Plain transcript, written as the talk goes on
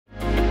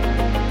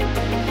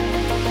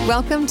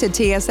Welcome to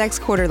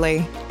TSX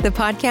Quarterly, the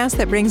podcast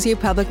that brings you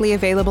publicly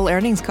available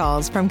earnings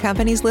calls from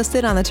companies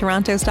listed on the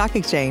Toronto Stock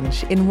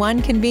Exchange in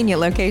one convenient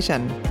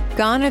location.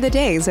 Gone are the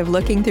days of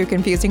looking through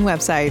confusing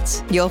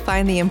websites. You'll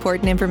find the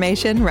important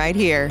information right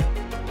here.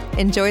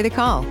 Enjoy the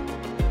call.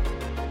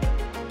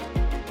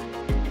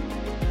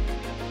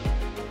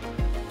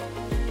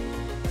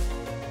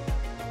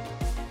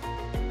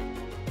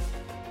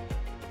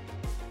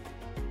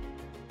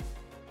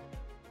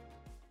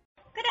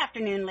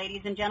 Good afternoon,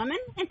 ladies and gentlemen,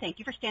 and thank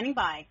you for standing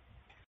by.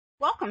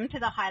 Welcome to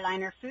the High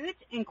Liner Foods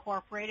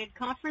Incorporated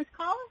conference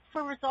call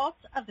for results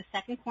of the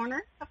second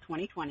quarter of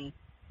 2020.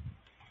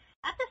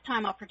 At this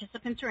time, all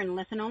participants are in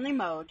listen-only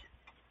mode.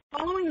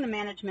 Following the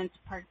management's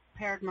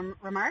prepared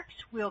remarks,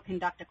 we will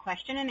conduct a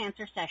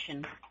question-and-answer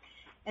session.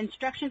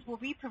 Instructions will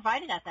be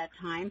provided at that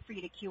time for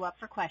you to queue up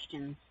for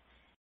questions.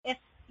 If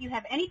you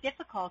have any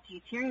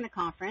difficulties hearing the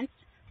conference,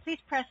 please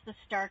press the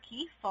star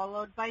key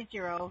followed by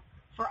 0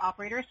 for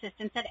operator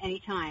assistance at any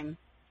time.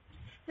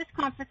 This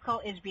conference call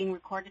is being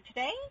recorded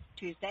today,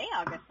 Tuesday,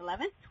 August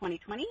 11th,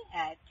 2020,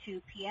 at 2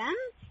 p.m.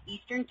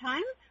 Eastern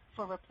Time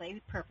for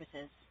replay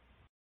purposes.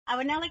 I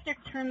would now like to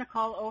turn the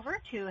call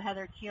over to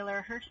Heather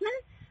Keeler-Hirschman,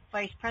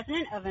 Vice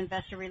President of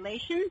Investor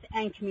Relations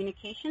and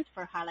Communications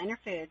for High Liner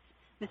Foods.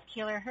 Ms.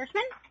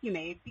 Keeler-Hirschman, you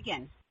may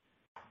begin.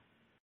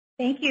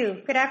 Thank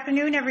you. Good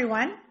afternoon,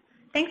 everyone.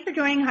 Thanks for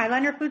joining High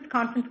Liner Foods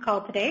conference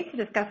call today to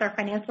discuss our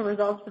financial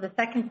results for the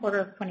second quarter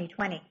of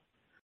 2020.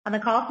 On the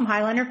call from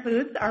High Liner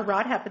Foods are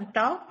Rod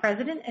Hepponstall,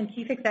 President and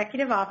Chief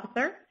Executive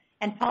Officer,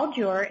 and Paul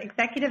Jewer,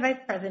 Executive Vice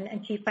President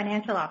and Chief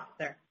Financial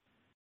Officer.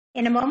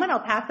 In a moment, I'll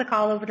pass the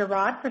call over to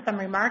Rod for some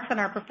remarks on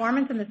our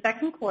performance in the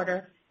second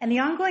quarter and the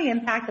ongoing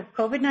impact of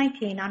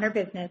COVID-19 on our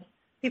business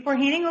before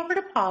handing over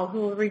to Paul,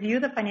 who will review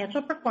the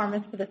financial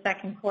performance for the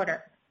second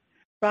quarter.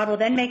 Rod will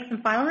then make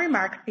some final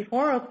remarks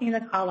before opening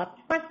the call up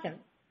to questions.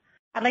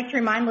 I'd like to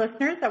remind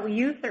listeners that we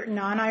use certain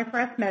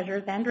non-IFRS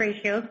measures and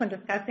ratios when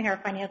discussing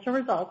our financial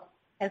results,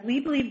 as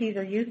we believe these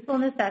are useful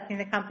in assessing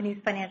the company's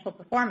financial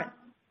performance.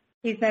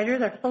 These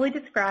measures are fully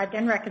described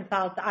and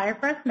reconciled to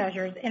IFRS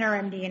measures in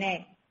our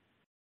MD&A.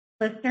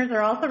 Listeners are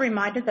also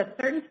reminded that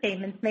certain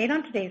statements made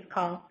on today's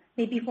call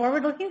may be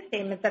forward-looking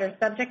statements that are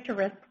subject to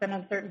risks and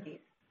uncertainties.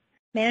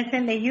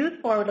 Management may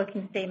use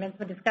forward-looking statements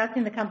when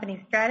discussing the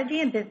company's strategy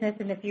and business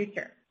in the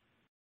future.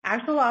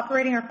 Actual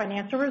operating or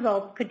financial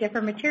results could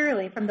differ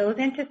materially from those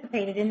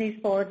anticipated in these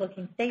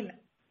forward-looking statements.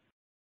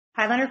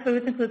 High Liner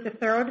Foods includes a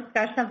thorough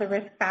discussion of the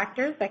risk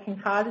factors that can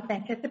cause its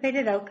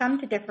anticipated outcome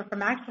to differ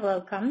from actual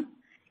outcomes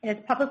in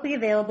its publicly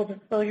available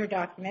disclosure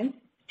documents,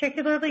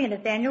 particularly in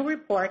its annual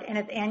report and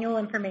its annual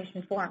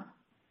information form.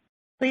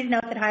 Please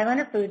note that High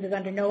Liner Foods is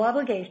under no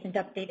obligation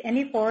to update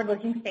any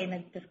forward-looking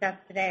statements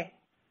discussed today.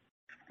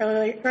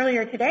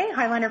 Earlier today,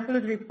 High Liner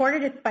Foods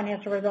reported its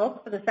financial results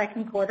for the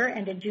second quarter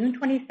ended June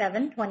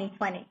 27,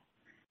 2020.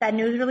 That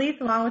news release,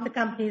 along with the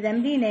company's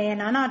MD&A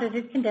and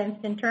unaudited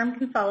condensed interim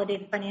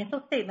consolidated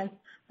financial statements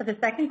for the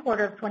second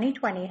quarter of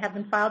 2020, have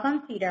been filed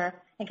on SEDAR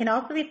and can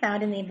also be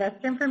found in the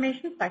Investor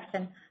Information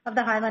section of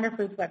the High Liner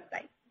Foods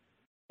website.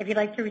 If you'd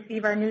like to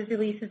receive our news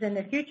releases in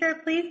the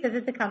future, please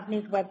visit the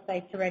company's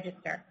website to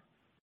register.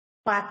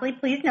 Lastly,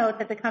 please note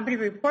that the company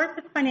reports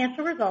its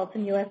financial results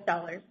in U.S.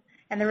 dollars,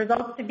 and the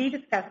results to be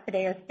discussed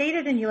today are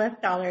stated in U.S.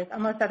 dollars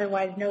unless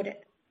otherwise noted.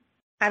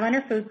 High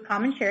Liner Foods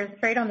common shares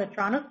trade on the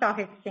Toronto Stock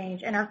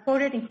Exchange and are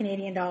quoted in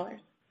Canadian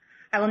dollars.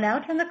 I will now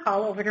turn the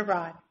call over to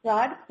Rod.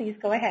 Rod, please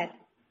go ahead.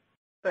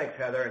 Thanks,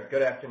 Heather, and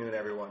good afternoon,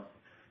 everyone.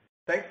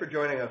 Thanks for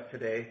joining us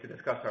today to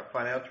discuss our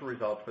financial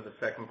results for the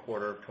second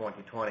quarter of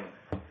 2020.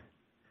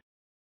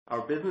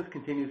 Our business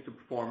continues to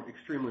perform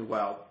extremely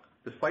well.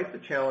 Despite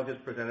the challenges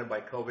presented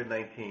by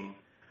COVID-19,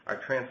 our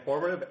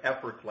transformative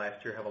efforts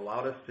last year have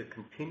allowed us to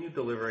continue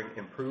delivering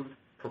improved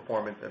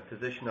performance and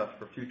position us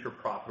for future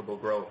profitable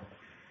growth.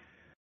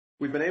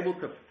 We've been able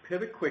to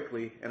pivot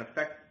quickly and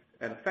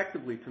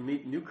effectively to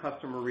meet new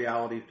customer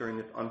realities during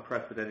this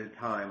unprecedented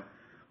time,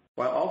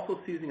 while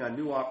also seizing on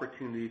new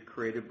opportunities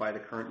created by the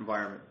current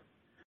environment.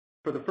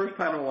 For the first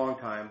time in a long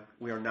time,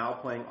 we are now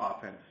playing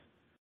offense,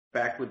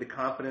 backed with the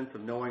confidence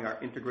of knowing our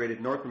integrated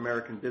North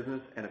American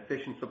business and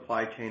efficient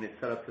supply chain is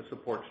set up to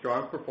support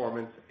strong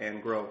performance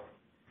and growth.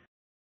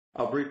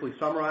 I'll briefly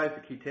summarize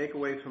the key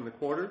takeaways from the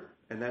quarter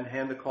and then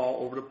hand the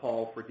call over to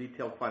Paul for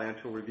detailed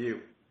financial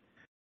review.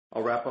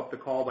 I'll wrap up the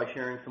call by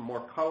sharing some more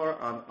color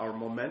on our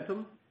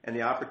momentum and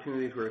the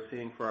opportunities we're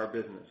seeing for our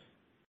business.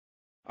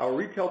 Our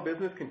retail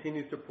business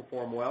continues to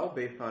perform well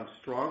based on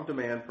strong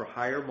demand for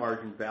higher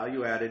margin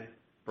value-added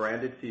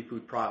branded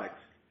seafood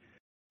products.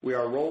 We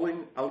are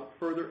rolling out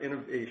further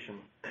innovation.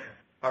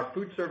 Our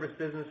food service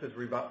business is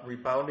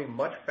rebounding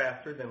much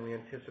faster than we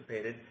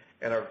anticipated,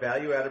 and our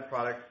value-added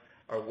products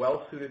are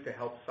well suited to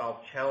help solve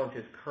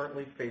challenges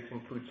currently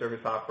facing food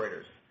service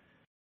operators.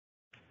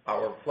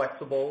 Our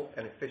flexible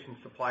and efficient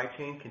supply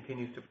chain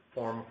continues to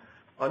perform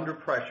under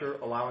pressure,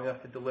 allowing us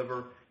to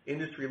deliver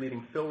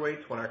industry-leading fill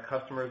rates when our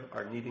customers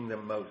are needing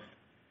them most.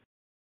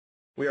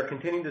 We are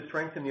continuing to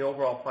strengthen the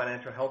overall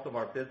financial health of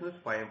our business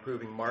by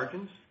improving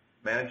margins,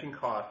 managing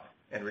costs,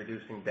 and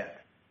reducing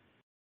debt.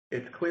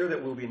 It's clear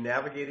that we'll be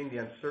navigating the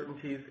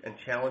uncertainties and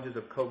challenges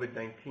of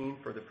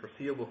COVID-19 for the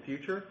foreseeable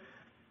future,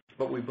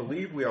 but we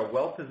believe we are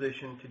well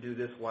positioned to do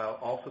this while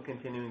also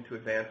continuing to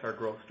advance our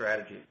growth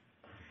strategy.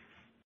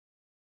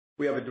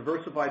 We have a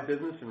diversified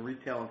business in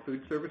retail and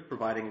food service,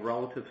 providing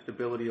relative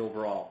stability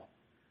overall.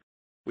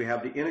 We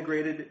have the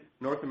integrated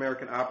North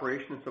American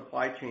operation and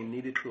supply chain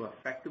needed to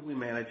effectively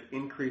manage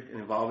increased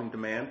and evolving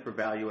demand for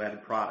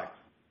value-added products.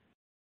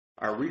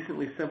 Our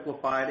recently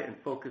simplified and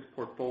focused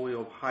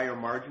portfolio of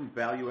higher-margin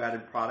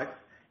value-added products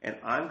and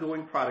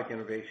ongoing product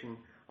innovation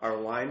are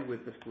aligned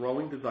with this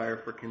growing desire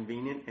for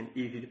convenient and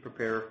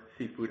easy-to-prepare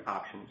seafood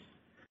options.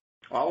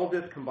 All of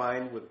this,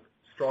 combined with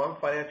strong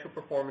financial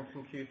performance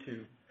in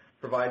Q2,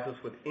 provides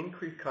us with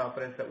increased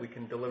confidence that we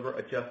can deliver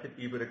adjusted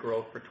EBITDA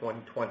growth for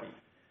 2020.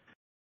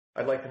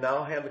 I'd like to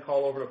now hand the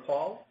call over to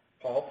Paul.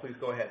 Paul, please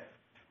go ahead.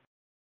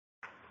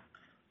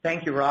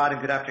 Thank you, Rod,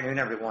 and good afternoon,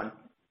 everyone.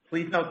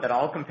 Please note that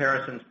all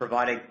comparisons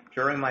provided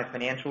during my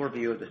financial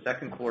review of the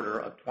second quarter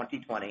of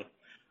 2020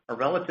 are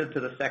relative to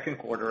the second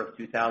quarter of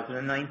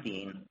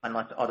 2019,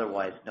 unless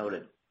otherwise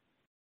noted.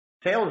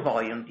 Sales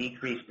volume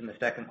decreased in the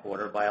second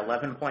quarter by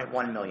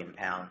 11.1 million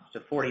pounds to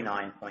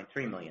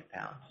 49.3 million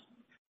pounds.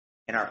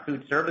 In our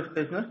food service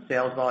business,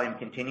 sales volume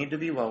continued to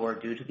be lower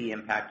due to the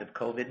impact of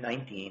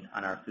COVID-19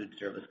 on our food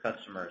service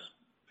customers.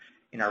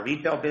 In our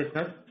retail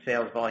business,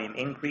 sales volume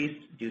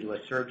increased due to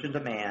a surge in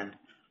demand,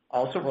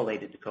 also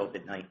related to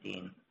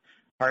COVID-19,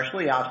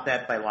 partially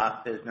offset by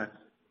lost business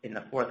in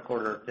the fourth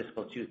quarter of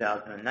fiscal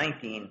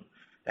 2019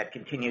 that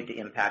continued to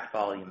impact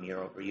volume year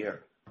over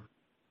year.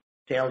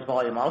 Sales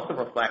volume also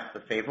reflects the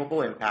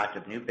favorable impact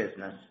of new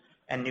business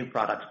and new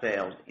product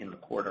sales in the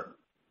quarter.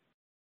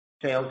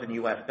 Sales in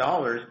U.S.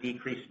 dollars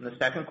decreased in the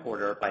second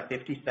quarter by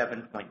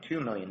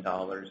 $57.2 million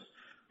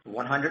to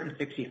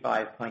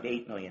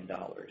 $165.8 million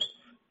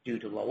due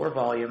to lower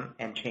volume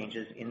and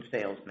changes in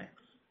sales mix.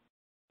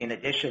 In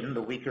addition,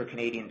 the weaker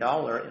Canadian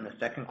dollar in the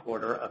second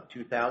quarter of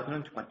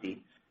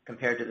 2020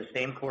 compared to the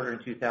same quarter in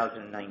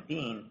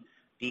 2019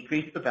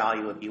 decreased the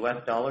value of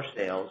U.S. dollar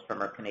sales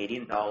from our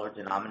Canadian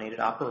dollar-denominated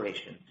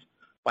operations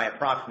by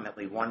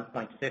approximately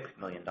 $1.6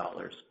 million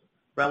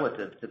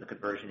relative to the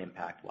conversion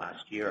impact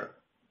last year.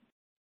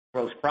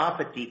 Gross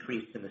profit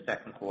decreased in the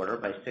second quarter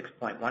by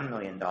 $6.1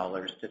 million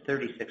to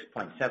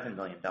 $36.7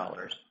 million.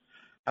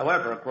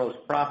 However, gross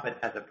profit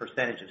as a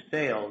percentage of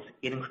sales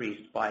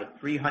increased by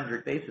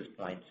 300 basis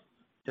points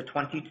to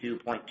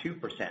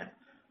 22.2%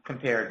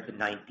 compared to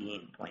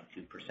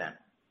 19.2%.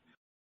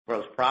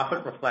 Gross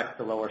profit reflects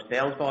the lower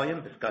sales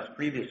volume discussed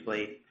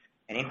previously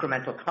and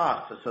incremental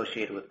costs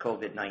associated with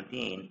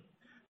COVID-19,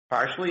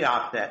 partially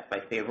offset by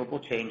favorable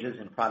changes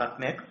in product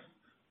mix,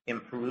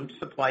 improved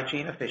supply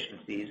chain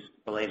efficiencies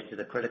related to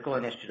the critical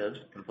initiatives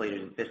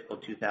completed in fiscal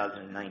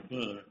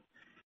 2019,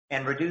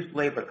 and reduced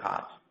labor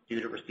costs due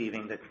to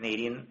receiving the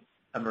Canadian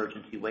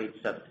Emergency Wage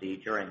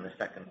Subsidy during the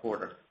second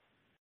quarter.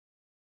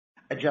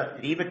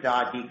 Adjusted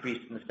EBITDA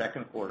decreased in the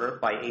second quarter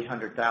by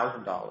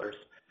 $800,000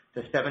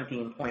 to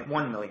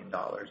 $17.1 million.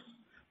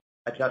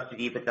 Adjusted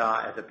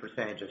EBITDA as a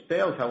percentage of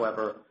sales,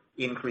 however,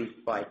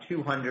 increased by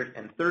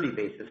 230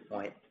 basis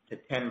points to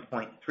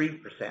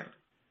 10.3%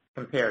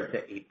 compared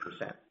to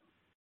 8%.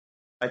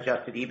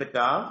 Adjusted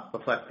EBITDA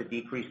reflects a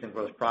decrease in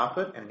gross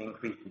profit and an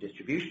increase in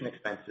distribution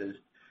expenses,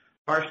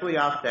 partially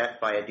offset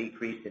by a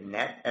decrease in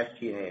net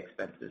SG&A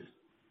expenses.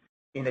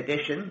 In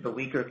addition, the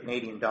weaker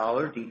Canadian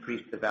dollar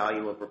decreased the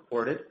value of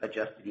reported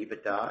adjusted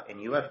EBITDA in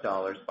U.S.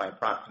 dollars by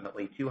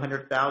approximately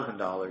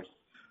 $200,000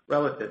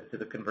 relative to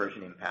the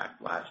conversion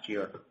impact last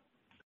year.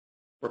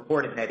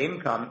 Reported net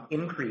income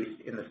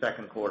increased in the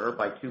second quarter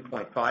by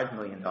 $2.5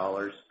 million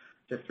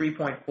to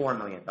 $3.4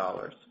 million,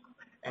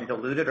 and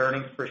diluted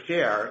earnings per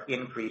share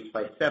increased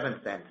by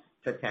 7 cents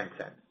to 10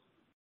 cents.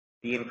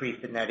 The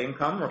increase in net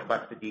income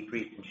reflects a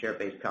decrease in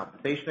share-based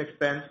compensation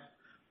expense,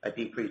 a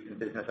decrease in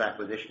business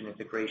acquisition,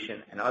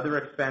 integration, and other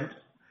expense,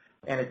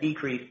 and a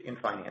decrease in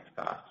finance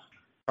costs,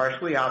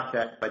 partially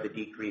offset by the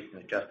decrease in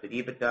adjusted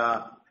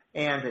EBITDA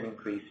and an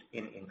increase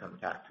in income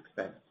tax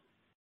expense.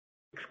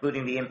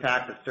 Excluding the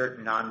impact of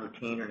certain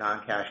non-routine or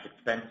non-cash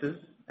expenses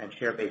and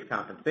share-based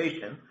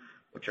compensation,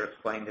 which are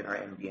explained in our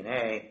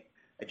MD&A,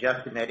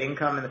 adjusted net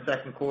income in the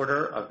second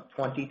quarter of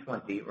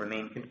 2020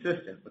 remained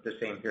consistent with the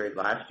same period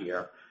last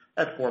year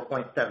at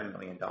 $4.7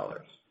 million,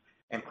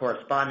 and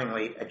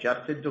correspondingly,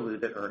 adjusted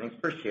diluted earnings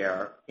per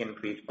share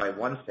increased by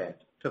 1 cent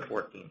to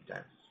 14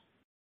 cents.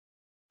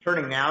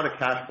 Turning now to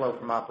cash flow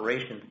from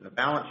operations in the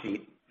balance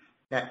sheet,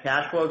 net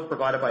cash flows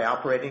provided by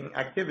operating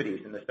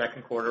activities in the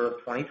second quarter of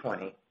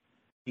 2020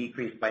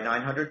 decreased by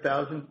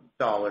 $900,000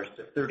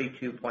 to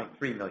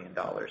 $32.3 million,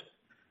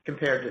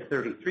 compared to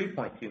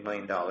 $33.2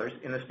 million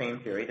in the same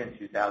period in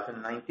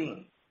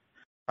 2019,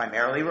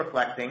 primarily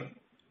reflecting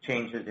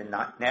changes in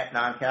net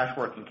non-cash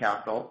working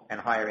capital and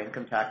higher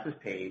income taxes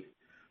paid,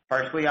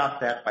 partially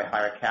offset by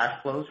higher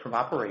cash flows from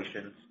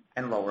operations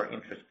and lower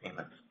interest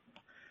payments.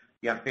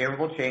 The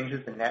unfavorable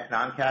changes in net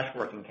non-cash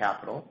working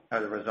capital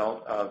are the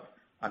result of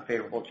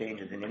unfavorable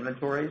changes in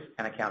inventories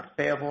and accounts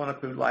payable and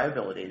accrued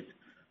liabilities,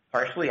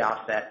 partially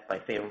offset by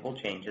favorable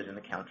changes in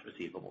accounts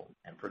receivable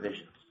and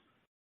provisions.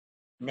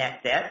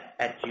 Net debt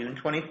at June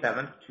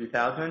 27,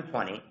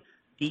 2020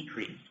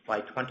 decreased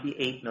by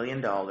 $28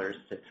 million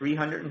to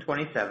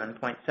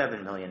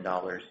 $327.7 million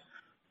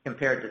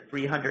compared to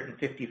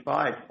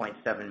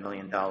 $355.7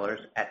 million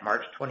at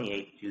March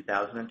 28,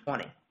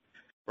 2020,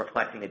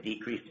 reflecting a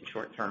decrease in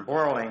short-term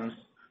borrowings,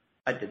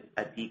 a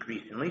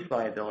decrease in lease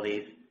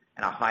liabilities,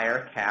 and a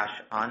higher cash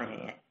on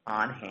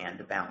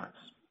hand balance.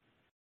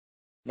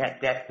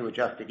 Net debt to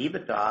adjusted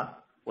EBITDA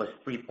was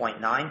 3.9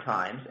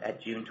 times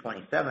at June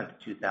 27,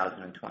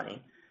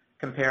 2020,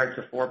 compared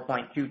to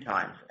 4.2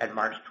 times at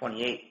March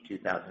 28,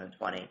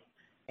 2020,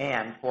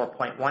 and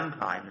 4.1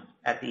 times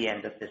at the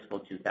end of fiscal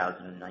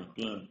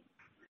 2019.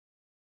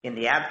 In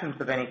the absence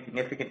of any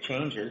significant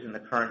changes in the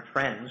current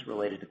trends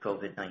related to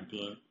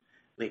COVID-19,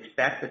 we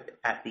expect that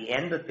at the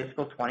end of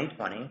fiscal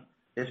 2020,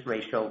 this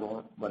ratio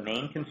will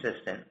remain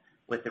consistent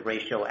with the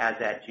ratio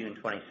as at June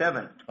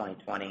 27,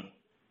 2020,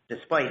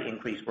 despite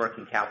increased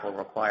working capital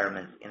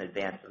requirements in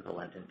advance of the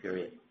Lenten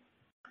period.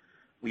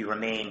 We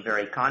remain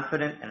very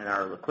confident in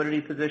our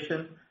liquidity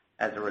position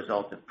as a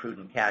result of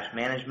prudent cash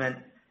management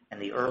and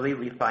the early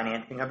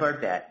refinancing of our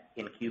debt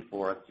in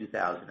Q4 of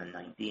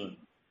 2019.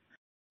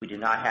 We do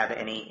not have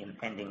any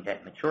impending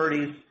debt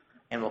maturities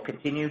and will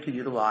continue to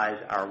utilize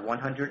our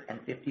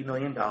 $150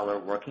 million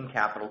working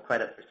capital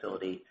credit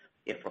facility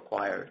if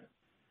required.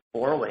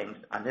 Borrowings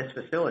on this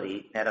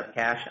facility, net of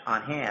cash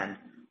on hand,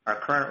 are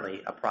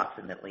currently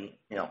approximately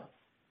nil.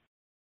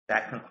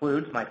 That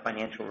concludes my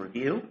financial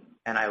review,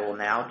 and I will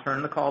now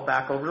turn the call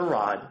back over to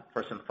Rod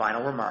for some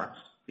final remarks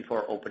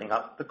before opening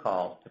up the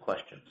call to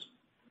questions.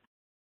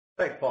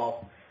 Thanks,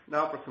 Paul.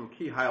 Now for some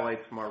key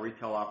highlights from our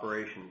retail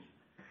operations.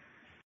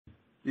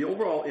 The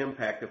overall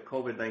impact of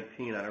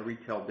COVID-19 on our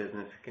retail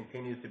business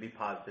continues to be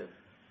positive.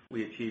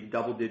 We achieved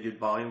double-digit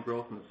volume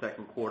growth in the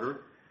second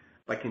quarter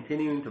by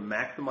continuing to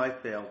maximize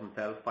sales and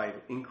satisfy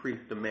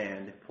increased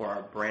demand for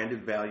our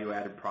branded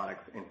value-added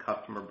products and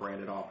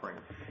customer-branded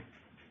offerings.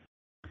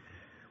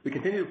 We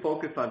continue to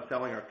focus on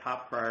selling our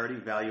top priority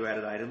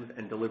value-added items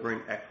and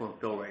delivering excellent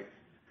fill rates.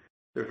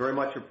 This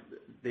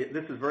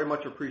is very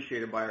much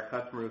appreciated by our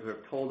customers who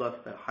have told us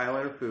that High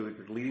Liner Foods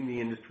is leading the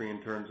industry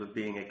in terms of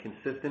being a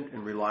consistent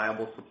and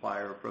reliable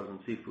supplier of frozen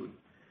seafood.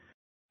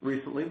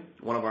 Recently,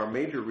 one of our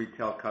major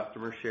retail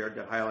customers shared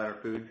that High Liner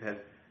Foods has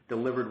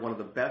delivered one of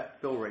the best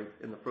fill rates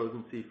in the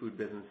frozen seafood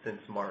business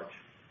since March.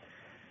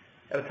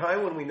 At a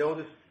time when we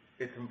know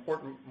it's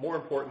more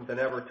important than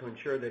ever to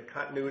ensure the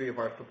continuity of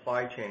our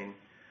supply chain,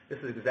 this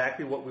is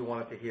exactly what we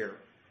wanted to hear.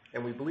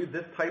 And we believe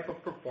this type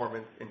of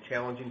performance in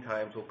challenging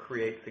times will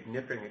create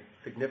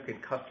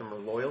significant customer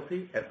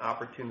loyalty and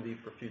opportunity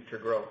for future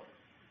growth.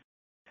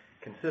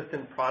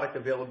 Consistent product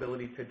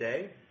availability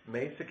today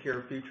may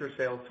secure future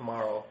sales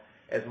tomorrow,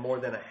 as more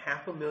than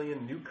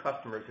 500,000 new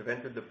customers have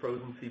entered the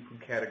frozen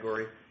seafood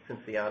category since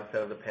the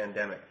onset of the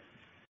pandemic.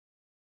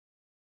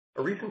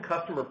 A recent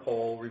customer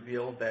poll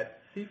revealed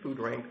that seafood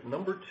ranked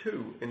number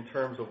 2 in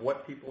terms of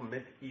what people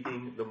miss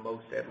eating the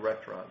most at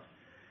restaurants.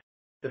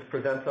 This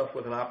presents us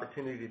with an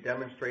opportunity to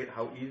demonstrate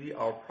how easy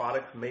our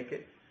products make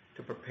it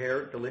to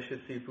prepare delicious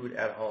seafood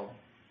at home.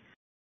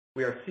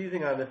 We are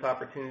seizing on this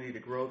opportunity to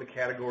grow the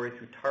category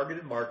through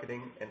targeted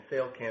marketing and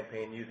sales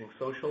campaign using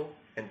social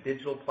and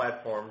digital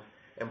platforms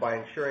and by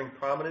ensuring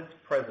prominent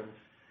presence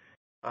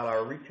on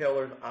our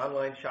retailers'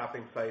 online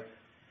shopping sites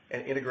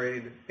and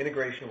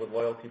integration with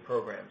loyalty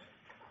programs.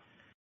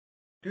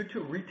 Due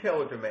to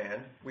retailer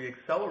demand, we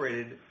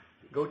accelerated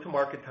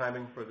go-to-market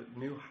timing for the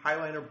new High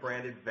Liner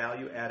branded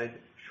value-added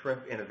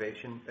shrimp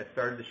innovation that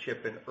started to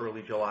ship in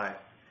early July.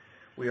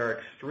 We are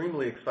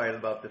extremely excited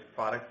about this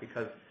product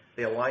because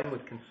they align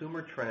with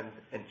consumer trends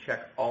and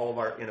check all of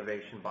our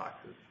innovation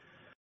boxes.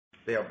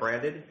 They are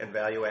branded and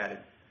value-added.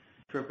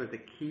 Shrimp is a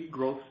key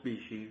growth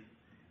species,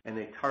 and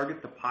they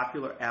target the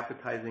popular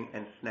appetizing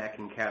and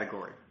snacking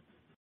category.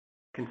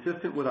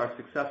 Consistent with our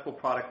successful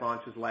product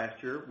launches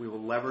last year, we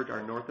will leverage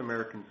our North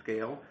American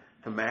scale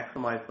to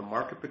maximize the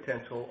market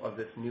potential of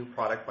this new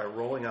product by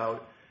rolling it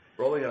out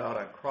on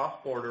a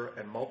cross-border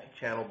and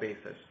multi-channel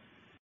basis.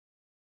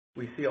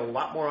 We see a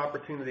lot more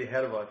opportunity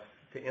ahead of us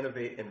to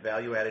innovate in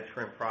value-added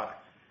shrimp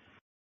products.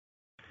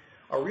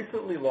 Our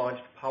recently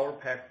launched Power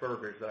Pack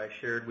burgers that I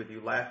shared with you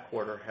last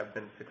quarter have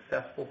been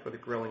successful for the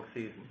grilling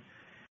season.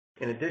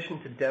 In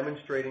addition to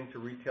demonstrating to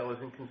retailers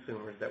and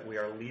consumers that we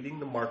are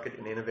leading the market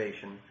in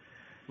innovation,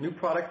 new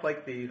products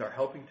like these are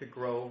helping to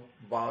grow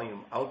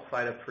volume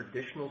outside of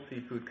traditional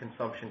seafood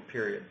consumption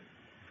periods.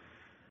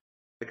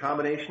 The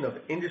combination of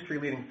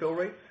industry-leading fill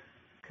rates,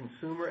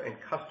 consumer and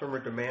customer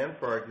demand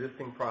for our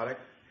existing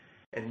products,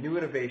 and new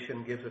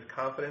innovation gives us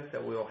confidence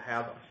that we will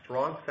have a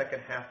strong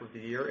second half of the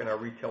year in our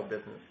retail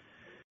business,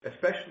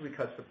 especially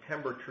because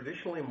September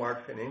traditionally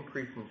marks an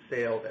increase in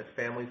sales as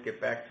families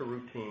get back to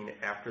routine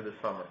after the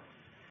summer.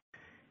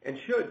 And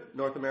should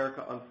North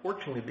America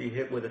unfortunately be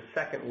hit with a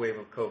second wave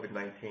of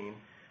COVID-19,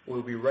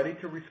 we'll be ready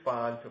to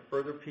respond to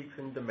further peaks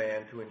in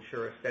demand to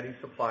ensure a steady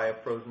supply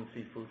of frozen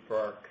seafood for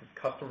our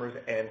customers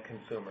and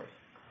consumers.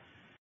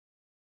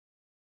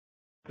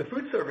 The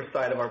food service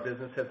side of our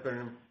business has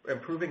been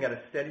improving at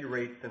a steady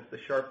rate since the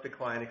sharp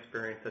decline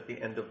experienced at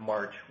the end of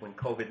March when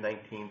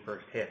COVID-19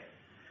 first hit.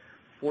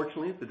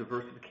 Fortunately, the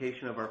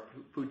diversification of our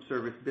food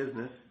service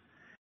business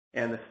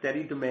and the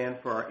steady demand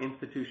for our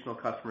institutional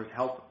customers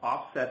helped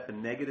offset the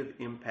negative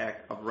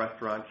impact of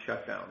restaurant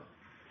shutdowns.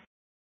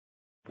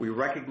 We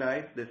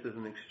recognize this is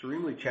an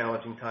extremely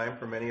challenging time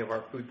for many of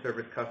our food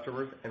service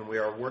customers, and we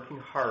are working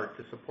hard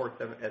to support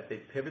them as they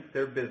pivot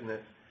their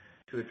business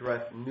to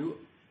address new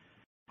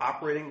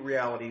operating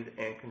realities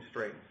and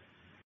constraints.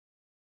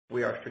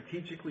 We are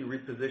strategically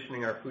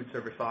repositioning our food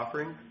service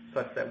offerings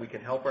such that we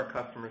can help our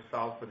customers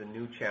solve for the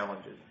new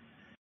challenges.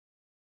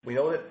 We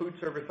know that food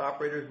service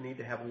operators need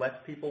to have less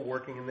people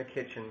working in the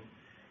kitchen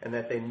and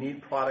that they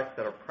need products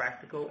that are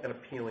practical and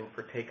appealing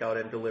for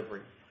takeout and delivery.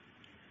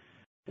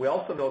 We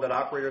also know that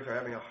operators are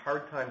having a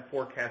hard time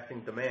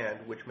forecasting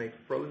demand, which makes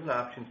frozen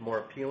options more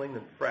appealing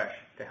than fresh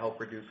to help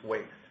reduce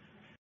waste.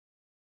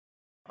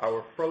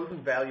 Our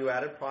frozen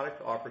value-added products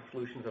offer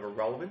solutions that are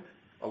relevant,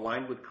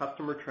 aligned with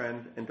customer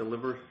trends, and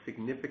deliver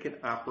significant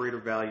operator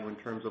value in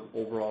terms of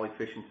overall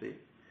efficiency.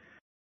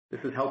 This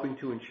is helping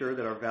to ensure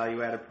that our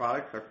value-added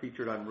products are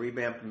featured on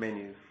revamped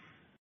menus.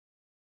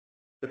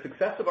 The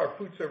success of our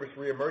food service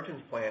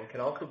reemergence plan can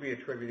also be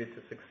attributed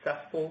to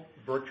successful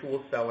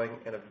virtual selling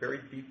and a very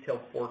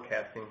detailed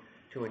forecasting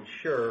to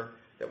ensure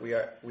that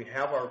we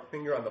have our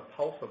finger on the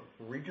pulse of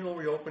regional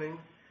reopening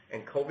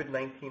and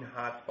COVID-19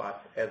 hotspots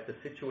as the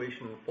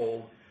situation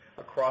unfolds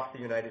across the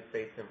United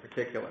States in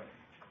particular.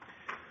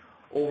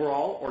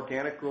 Overall,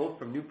 organic growth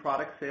from new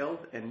product sales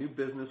and new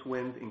business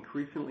wins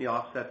increasingly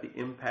offset the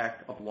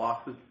impact of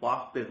lost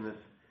business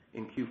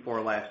in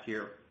Q4 last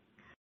year.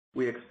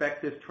 We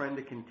expect this trend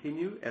to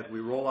continue as we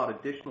roll out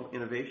additional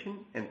innovation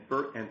and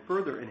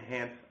further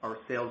enhance our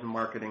sales and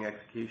marketing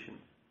execution.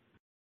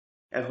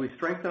 As we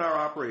strengthen our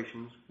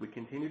operations, we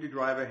continue to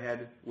drive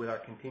ahead with our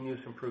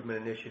continuous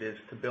improvement initiatives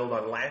to build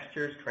on last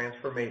year's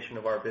transformation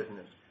of our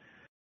business.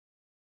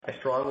 I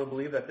strongly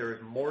believe that there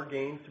is more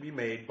gains to be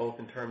made both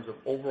in terms of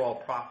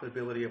overall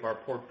profitability of our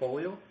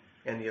portfolio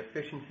and the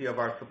efficiency of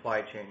our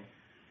supply chain.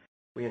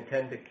 We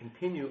intend to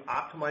continue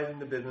optimizing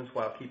the business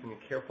while keeping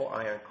a careful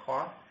eye on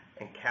costs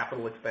and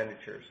capital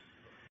expenditures.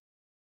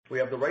 We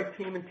have the right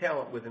team and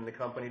talent within the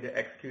company to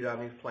execute on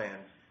these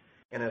plans,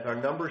 and as our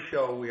numbers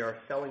show, we are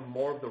selling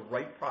more of the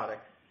right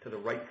product to the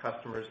right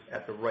customers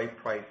at the right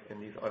price in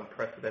these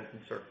unprecedented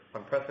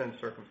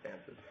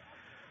circumstances.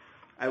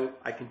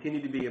 I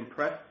continue to be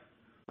impressed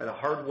by the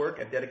hard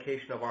work and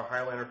dedication of our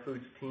High Liner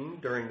Foods team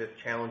during this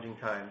challenging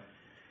time.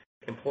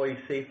 Employee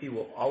safety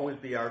will always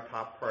be our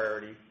top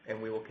priority,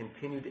 and we will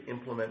continue to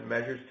implement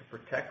measures to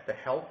protect the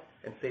health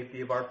and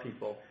safety of our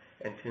people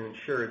and to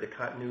ensure the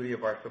continuity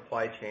of our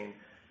supply chain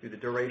through the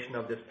duration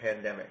of this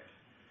pandemic.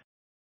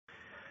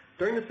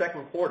 During the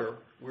second quarter,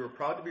 we were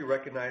proud to be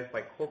recognized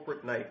by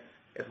Corporate Knights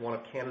as one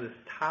of Canada's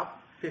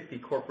top 50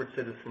 corporate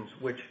citizens,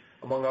 which,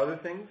 among other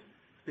things,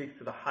 speaks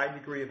to the high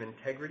degree of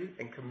integrity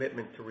and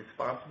commitment to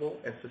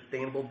responsible and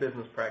sustainable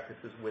business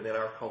practices within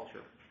our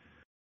culture.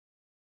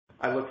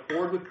 I look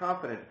forward with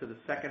confidence to the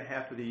second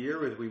half of the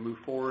year as we move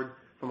forward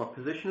from a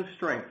position of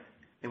strength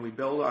and we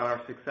build on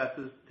our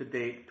successes to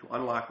date to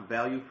unlock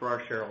value for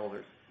our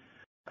shareholders.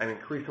 I'm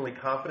increasingly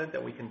confident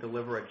that we can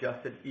deliver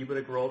adjusted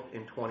EBITDA growth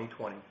in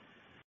 2020.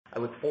 I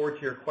look forward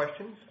to your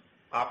questions.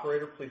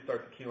 Operator, please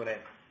start the Q&A.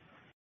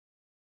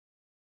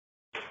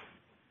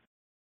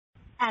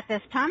 At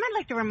this time, I'd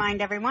like to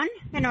remind everyone,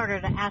 in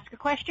order to ask a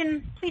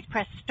question, please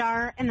press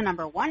star and the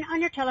number 1 on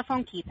your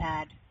telephone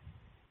keypad.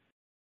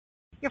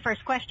 Your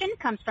first question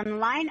comes from the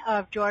line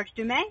of George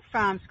Doumet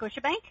from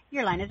Scotiabank.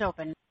 Your line is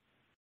open.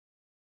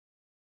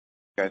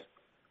 Guys.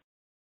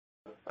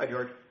 Hi,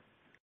 George.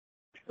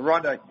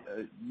 Rod,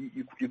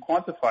 you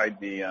quantified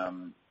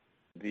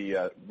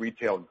the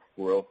retail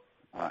growth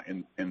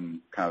in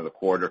kind of the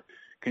quarter.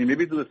 Can you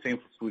maybe do the same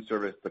for food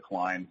service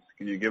declines?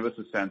 Can you give us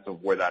a sense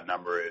of where that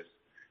number is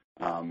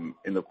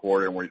in the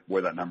quarter and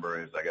where that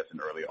number is, I guess, in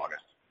early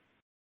August?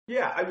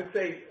 Yeah, I would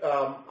say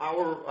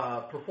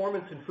our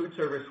performance in food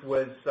service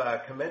was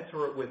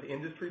commensurate with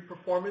industry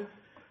performance.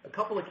 A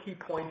couple of key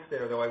points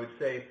there, though, I would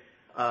say,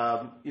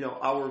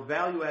 our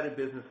value-added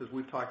business, as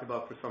we've talked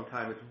about for some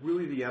time, is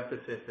really the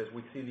emphasis as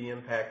we see the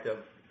impact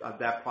of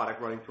that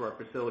product running through our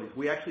facilities.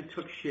 We actually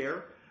took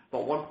share,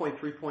 about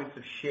 1.3 points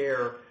of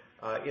share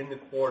in the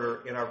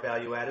quarter in our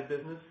value-added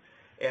business.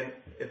 And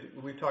as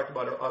we talked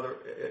about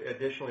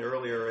additionally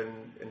earlier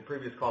in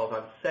previous calls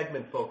on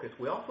segment focus,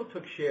 we also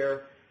took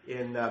share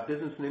in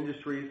business and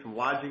industry, some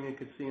lodging and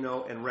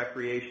casino, and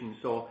recreation.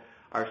 So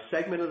our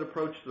segmented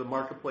approach to the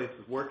marketplace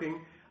is working.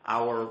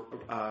 Our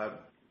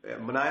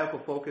maniacal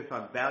focus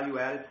on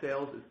value-added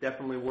sales is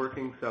definitely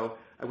working. So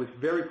I was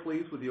very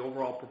pleased with the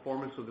overall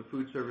performance of the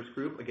food service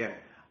group. Again,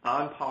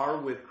 on par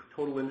with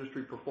total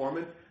industry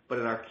performance, but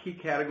in our key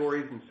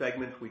categories and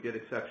segments, we did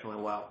exceptionally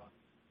well.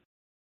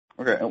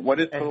 Okay, and what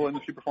is total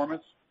industry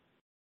performance?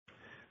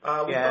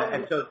 Oh, go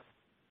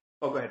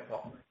ahead,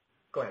 Paul.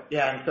 Go ahead.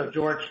 Yeah, and so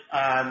George,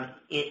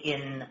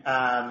 in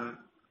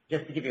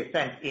just to give you a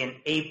sense, in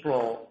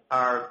April,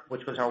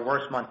 which was our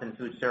worst month in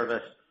food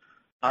service,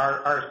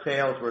 our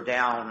sales were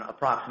down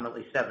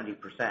approximately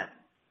 70%.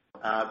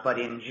 But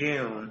in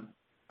June,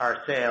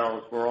 our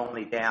sales were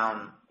only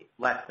down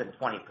less than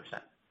 20%.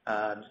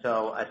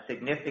 So a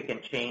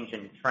significant change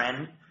in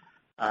trend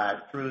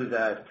through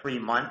the 3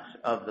 months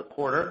of the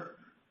quarter.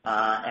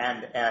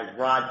 And as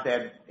Rod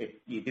said, if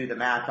you do the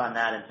math on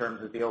that in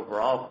terms of the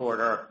overall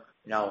quarter,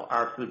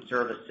 our food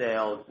service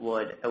sales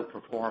would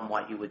outperform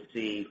what you would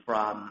see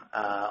from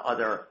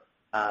other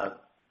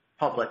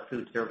public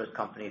food service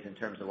companies in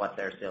terms of what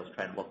their sales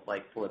trend looked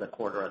like for the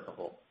quarter as a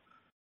whole.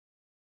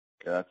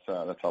 Okay,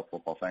 that's helpful,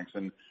 Paul. Thanks.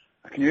 And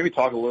can you maybe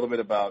talk a little bit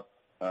about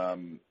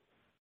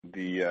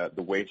the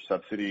wage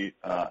subsidy?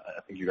 I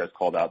think you guys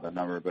called out that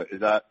number, but is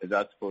that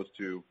supposed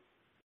to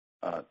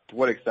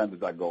what extent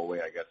does that go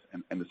away, I guess,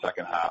 in the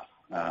second half?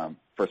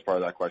 First part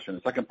of that question.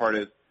 The second part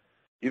is,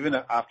 even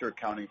after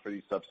accounting for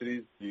these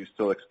subsidies, do you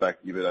still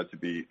expect EBITDA to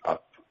be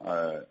up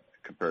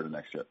compared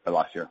to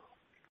last year?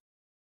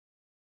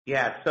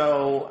 Yeah,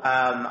 so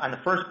on the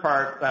first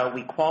part,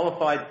 we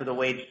qualified for the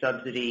wage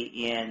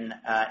subsidy in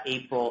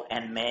April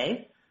and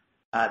May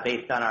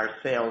based on our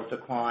sales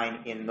decline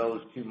in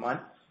those 2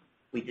 months.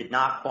 We did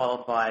not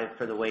qualify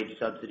for the wage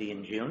subsidy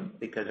in June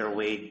because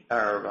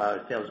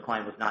our sales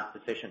decline was not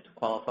sufficient to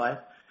qualify.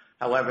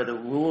 However, the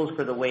rules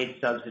for the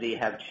wage subsidy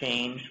have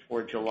changed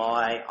for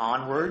July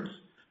onwards,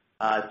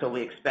 so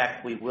we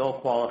expect we will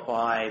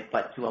qualify,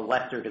 but to a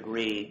lesser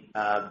degree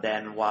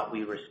than what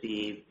we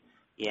received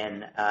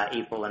in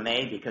April and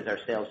May, because our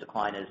sales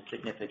decline is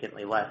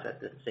significantly less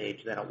at this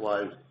stage than it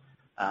was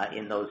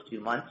in those 2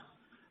 months.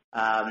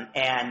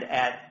 And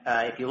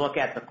if you look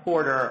at the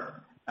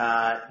quarter,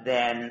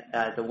 then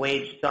the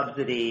wage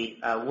subsidy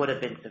would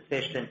have been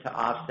sufficient to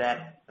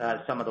offset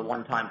some of the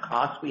one-time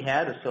costs we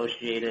had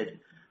associated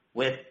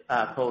with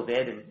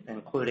COVID,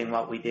 including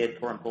what we did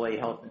for employee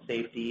health and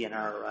safety in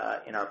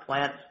our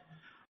plants.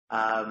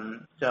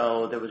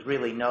 So there was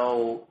really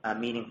no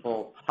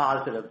meaningful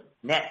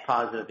net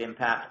positive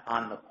impact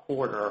on the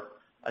quarter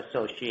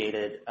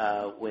associated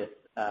with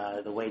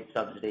the wage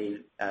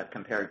subsidy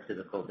compared to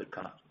the COVID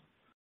costs.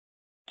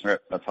 All right,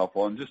 that's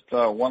helpful. And just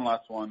one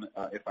last one,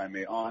 if I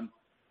may,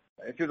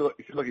 if you look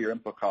at your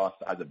input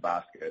costs as a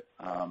basket,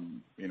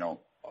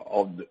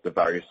 all the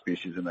various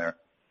species in there,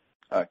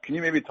 can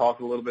you maybe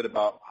talk a little bit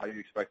about how you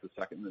expect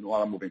a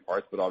lot of moving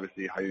parts, but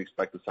obviously how you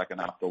expect the second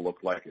half to look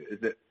like?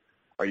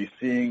 Are you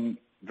seeing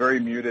very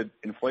muted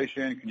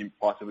inflation? Can you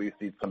possibly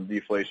see some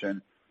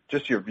deflation?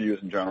 Just your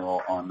views in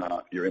general on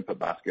your input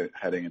basket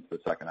heading into the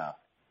second half.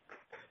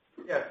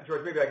 Yeah,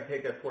 George, maybe I can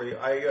take that for you.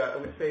 I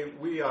would say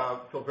we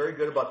feel very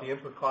good about the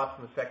input costs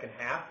in the second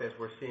half as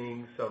we're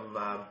seeing some,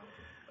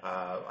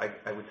 I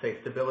would say,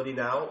 stability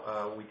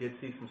now. We did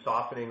see some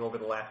softening over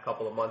the last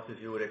couple of months, as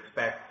you would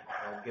expect,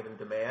 given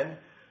demand,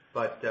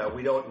 but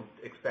we don't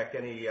expect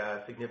any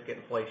significant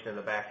inflation in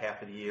the back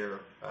half of the year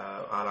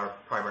on our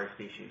primary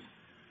species.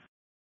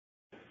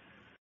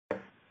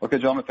 Okay,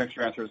 gentlemen, thanks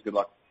for your answers. Good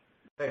luck.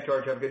 Thanks,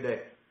 George. Have a good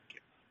day.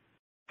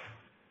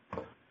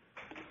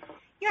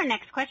 Your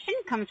next question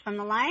comes from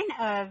the line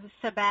of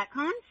Sabahat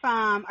Khan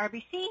from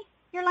RBC.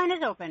 Your line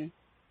is open.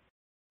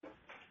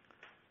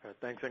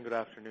 Thanks and good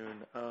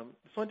afternoon.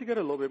 Just wanted to get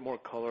a little bit more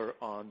color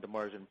on the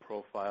margin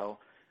profile.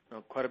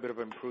 Quite a bit of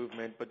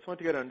improvement, but just wanted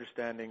to get an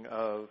understanding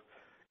of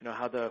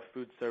how the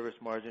food service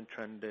margin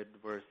trended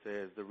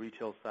versus the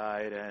retail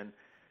side, and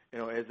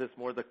is this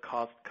more the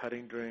cost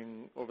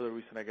cutting over the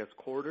recent,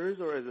 quarters,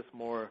 or is this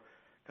more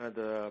kind of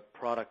the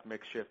product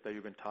mix shift that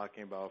you've been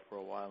talking about for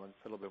a while, and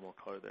just a little bit more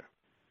color there?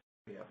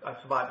 Yeah,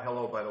 Sabahat,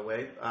 hello, by the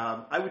way.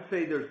 I would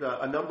say there's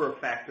a number of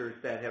factors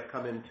that have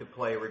come into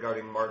play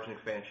regarding margin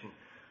expansion.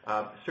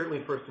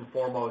 Certainly, first and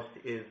foremost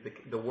is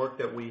the work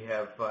that we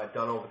have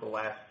done over the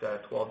last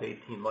 12 to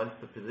 18 months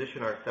to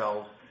position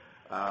ourselves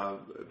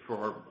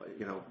for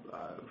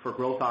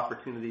growth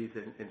opportunities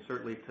and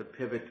certainly to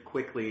pivot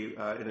quickly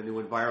in a new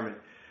environment.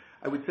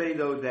 I would say,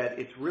 though, that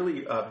it's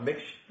really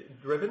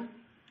mix-driven.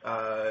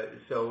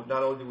 So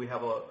not only do we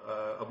have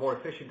a more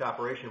efficient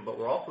operation, but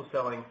we're also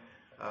selling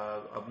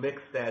a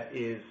mix that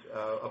is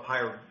of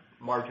higher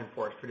margin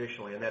for us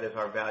traditionally, and that is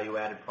our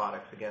value-added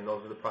products. Again,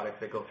 those are the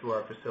products that go through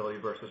our facility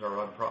versus our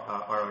own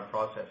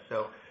process.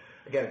 So,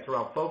 again, it's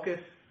around focus.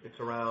 It's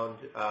around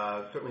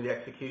certainly the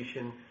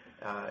execution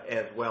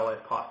as well as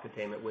cost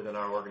containment within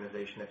our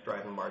organization that's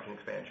driving margin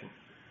expansion.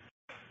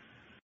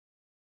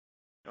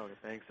 Okay,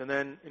 thanks. And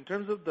then in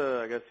terms of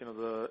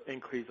the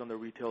increase on the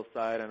retail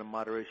side and a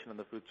moderation on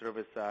the food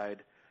service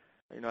side,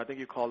 I think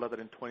you called out that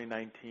in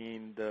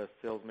 2019 the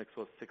sales mix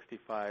was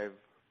 65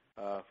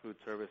 food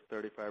service,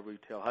 35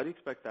 retail. How do you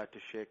expect that to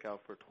shake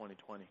out for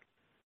 2020?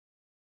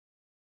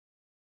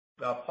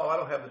 Paul, I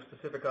don't have the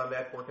specific on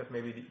that. Marcus,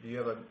 maybe do you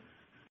have a...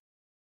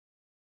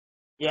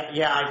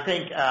 Yeah, I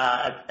think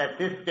at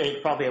this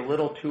stage probably a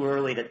little too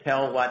early to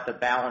tell what the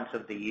balance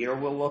of the year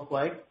will look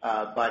like,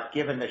 but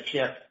given the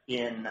shift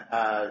in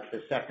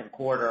the second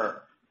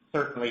quarter,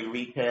 certainly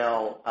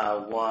retail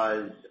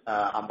was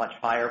a much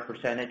higher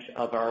percentage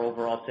of our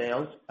overall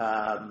sales.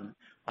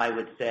 I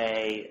would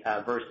say,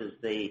 versus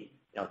the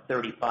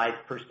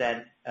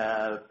 35%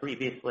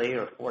 previously,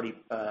 or 40.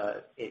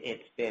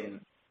 It's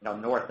been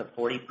north of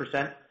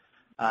 40%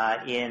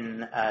 in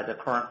the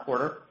current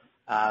quarter.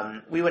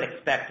 We would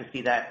expect to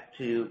see that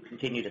to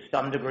continue to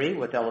some degree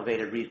with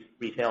elevated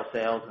retail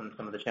sales and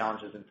some of the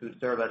challenges in food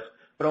service.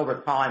 But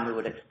over time, we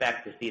would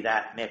expect to see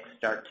that mix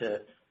start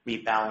to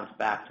rebalance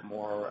back to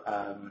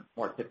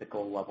more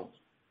typical levels.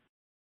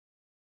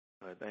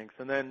 All right, thanks.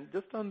 And then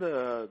just on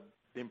the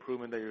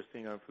improvement that you're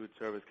seeing on food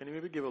service, can you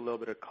maybe give a little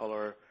bit of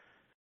color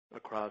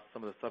across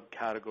some of the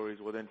subcategories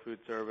within food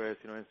service,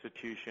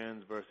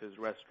 institutions versus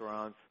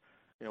restaurants?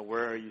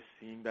 Where are you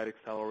seeing that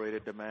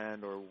accelerated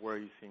demand, or where are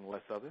you seeing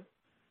less of it?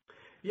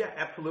 Yeah,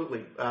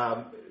 absolutely.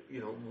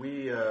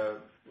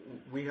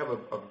 We have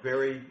a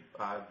very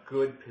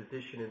good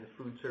position in the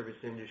food service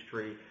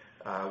industry.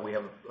 We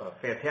have a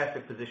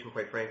fantastic position,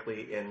 quite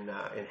frankly, in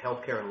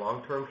healthcare and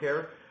long-term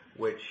care,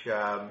 which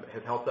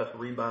has helped us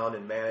rebound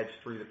and manage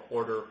through the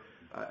quarter,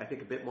 I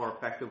think, a bit more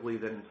effectively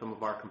than some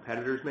of our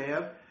competitors may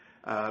have.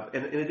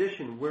 And in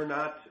addition, we're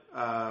not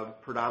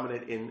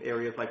predominant in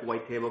areas like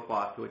white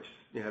tablecloth, which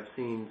have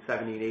seen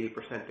 70 and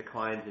 80%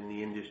 declines in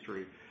the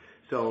industry.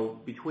 So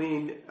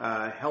between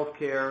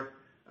healthcare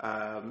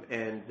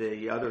and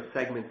the other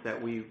segments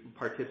that we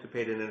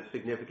participate in on a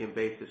significant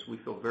basis, we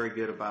feel very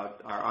good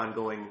about our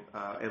ongoing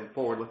and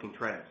forward-looking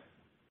trends.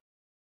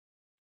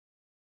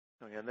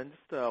 Okay, and then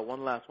just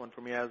one last one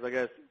for me. As I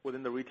guess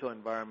within the retail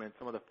environment,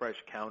 some of the fresh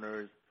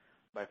counters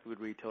by food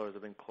retailers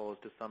have been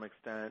closed to some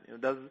extent.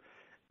 Do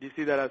you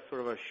see that as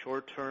sort of a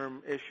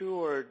short-term issue,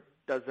 or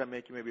does that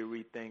make you maybe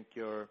rethink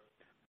your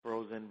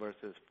frozen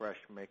versus fresh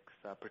mix,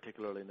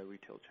 particularly in the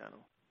retail channel?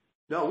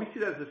 No, we see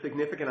that as a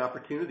significant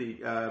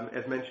opportunity.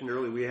 As mentioned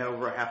earlier, we had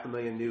over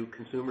 500,000 new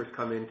consumers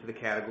come into the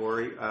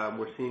category.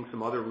 We're seeing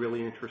some other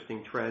really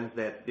interesting trends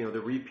that, the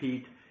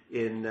repeat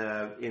in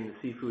the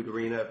seafood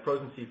arena.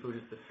 Frozen seafood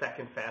is the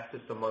second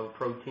fastest among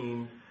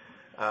proteins.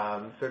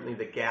 Certainly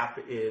the gap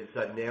is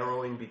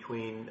narrowing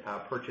between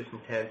purchase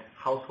intent.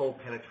 Household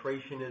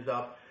penetration is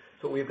up.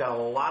 So we've got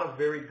a lot of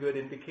very good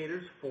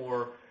indicators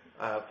for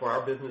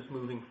our business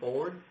moving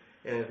forward.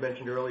 And as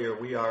mentioned earlier,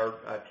 we are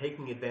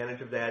taking advantage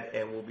of that,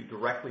 and we'll be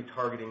directly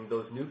targeting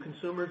those new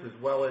consumers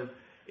as well as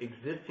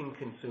existing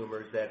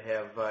consumers that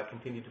have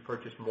continued to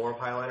purchase more of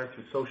High Liner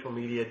through social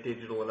media,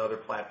 digital, and other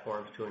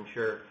platforms to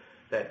ensure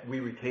that we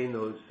retain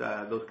those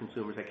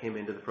consumers that came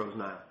into the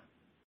frozen aisle.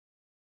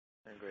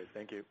 Great,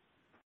 thank you.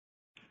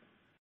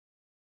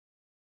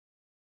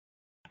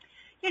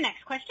 Your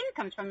next question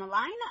comes from the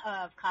line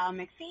of Kyle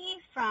McPhee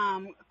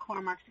from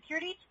Cormark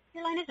Securities.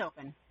 Your line is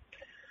open.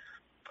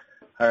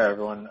 Hi,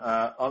 everyone.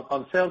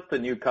 On sales to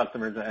new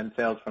customers and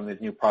sales from these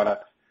new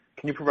products,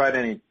 can you provide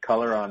any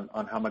color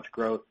on how much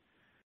growth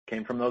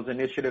came from those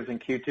initiatives in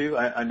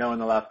Q2? I know in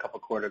the last couple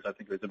of quarters, I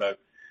think it was about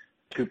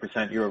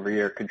 2%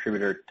 year-over-year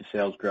contributor to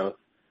sales growth.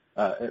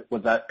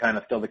 Was that kind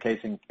of still the case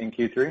in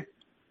Q3?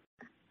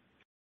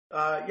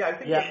 I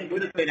think it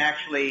would have been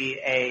actually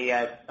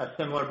a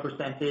similar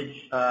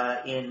percentage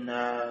in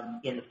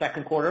the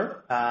second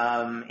quarter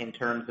in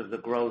terms of the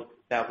growth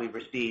that we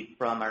received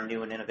from our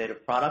new and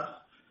innovative products.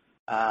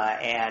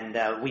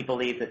 And we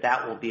believe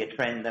that will be a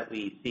trend that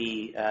we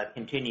see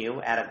continue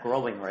at a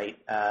growing rate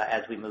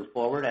as we move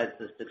forward, as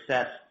the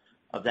success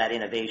of that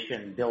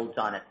innovation builds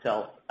on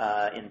itself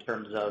in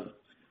terms of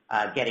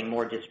getting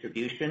more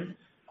distribution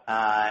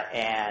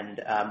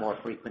and more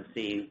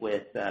frequency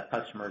with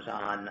customers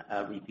on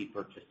repeat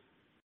purchase.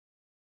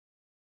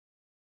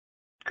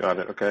 Got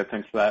it. Okay,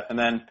 thanks for that. And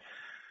then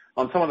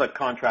on some of the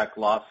contract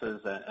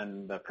losses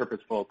and the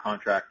purposeful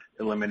contract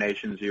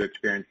eliminations you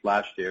experienced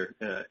last year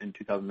in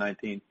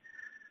 2019,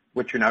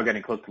 which you're now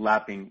getting close to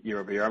lapping year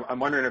over year, I'm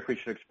wondering if we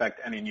should expect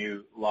any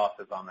new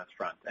losses on this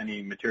front,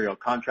 any material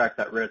contracts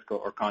at risk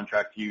or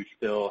contracts you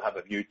still have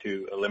a view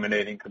to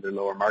eliminating because they're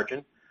lower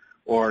margin,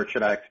 or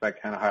should I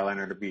expect kind of High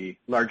Liner to be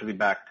largely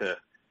back to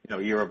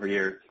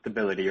year-over-year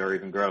stability or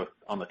even growth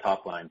on the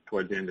top line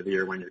towards the end of the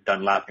year when you're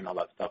done lapping all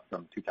that stuff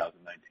from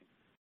 2019?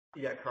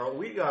 Yeah, Carl,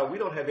 we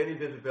don't have any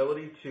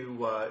visibility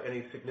to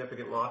any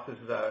significant losses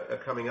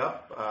coming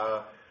up,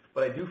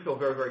 but I do feel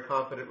very, very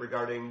confident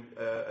regarding,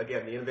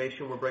 again, the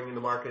innovation we're bringing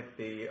to market,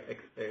 the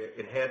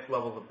enhanced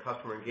levels of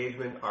customer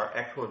engagement, our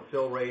excellent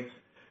fill rates,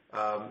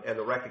 and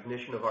the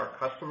recognition of our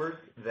customers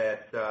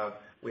that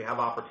we have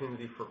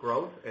opportunity for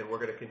growth, and we're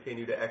going to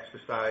continue to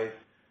exercise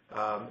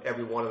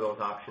every one of those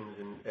options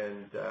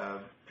and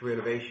through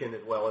innovation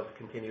as well as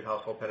continued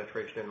household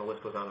penetration, and the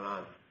list goes on and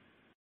on.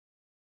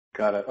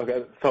 Got it.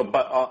 Okay. So,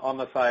 but on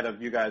the side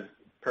of you guys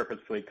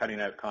purposefully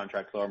cutting out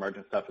contracts, lower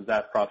margin stuff, is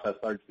that process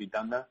largely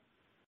done now?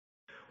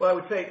 Well, I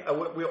would say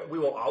we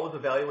will always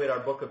evaluate our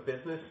book of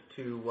business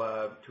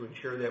to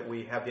ensure that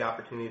we have the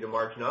opportunity to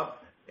margin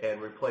up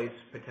and replace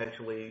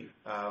potentially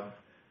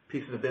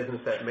pieces of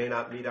business that may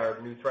not meet our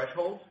new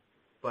thresholds.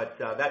 But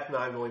that's an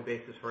ongoing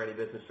basis for any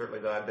business, certainly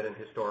that I've been in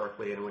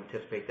historically, and would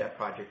anticipate that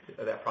process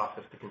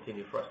to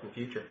continue for us in the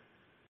future.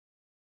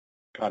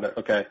 Got it.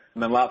 Okay.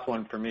 And then last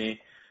one for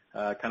me,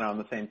 kind of on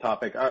the same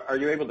topic. Are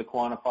you able to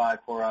quantify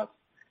for us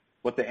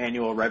what the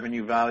annual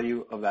revenue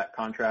value of that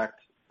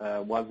contract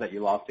was that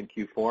you lost in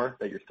Q4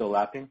 that you're still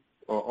lapping?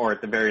 Or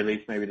at the very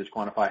least, maybe just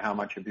quantify how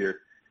much of your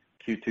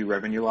Q2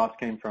 revenue loss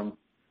came from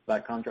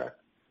that contract?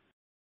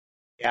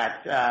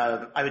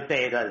 Yeah, I would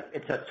say that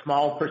it's a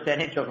small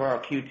percentage of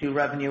our Q2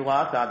 revenue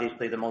loss.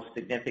 Obviously, the most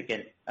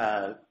significant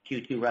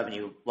Q2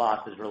 revenue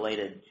loss is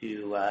related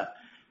to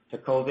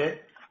COVID,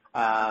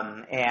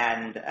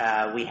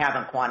 and we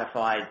haven't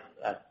quantified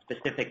a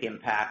specific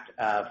impact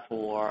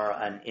for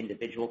an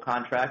individual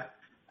contract,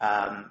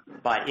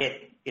 but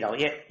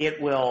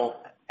it will,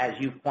 as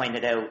you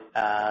pointed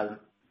out,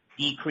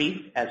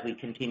 decrease as we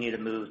continue to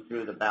move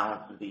through the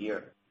balance of the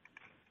year.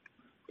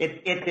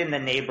 It's in the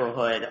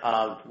neighborhood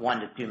of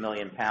 1 to 2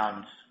 million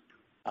pounds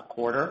a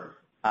quarter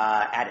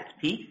at its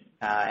peak,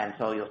 and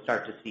so you'll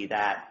start to see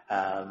that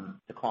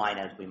decline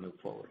as we move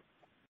forward.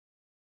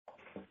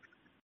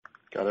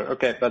 Got it.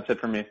 Okay, that's it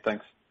for me.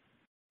 Thanks.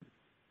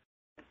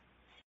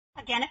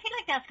 Again, if you'd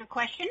like to ask a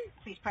question,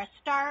 please press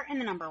star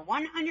and the number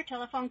 1 on your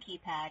telephone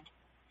keypad.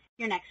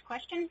 Your next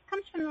question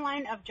comes from the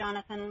line of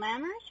Jonathan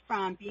Lammers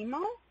from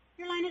BMO.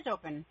 Your line is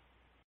open.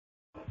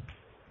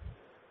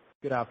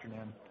 Good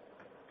afternoon.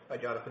 Hi,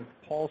 Jonathan.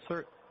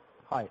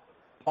 Hi.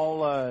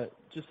 Paul,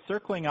 just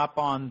circling up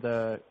on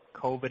the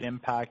COVID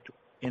impact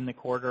in the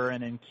quarter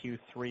and in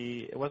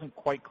Q3, it wasn't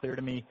quite clear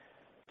to me.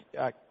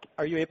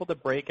 Are you able to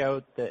break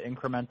out the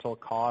incremental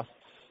costs,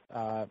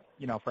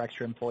 for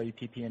extra employee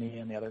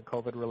PPE and the other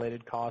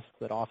COVID-related costs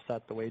that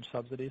offset the wage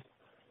subsidies?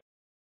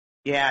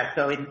 Yeah,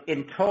 so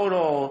in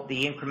total,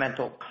 the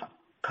incremental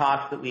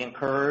costs that we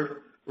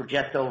incurred were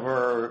just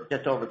over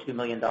 $2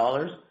 million.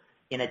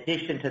 In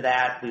addition to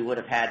that, we would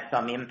have had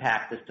some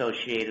impact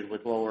associated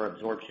with lower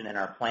absorption in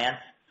our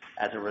plants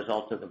as a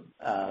result of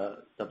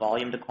the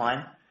volume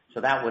decline.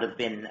 So that would have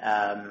been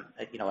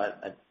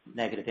a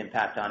negative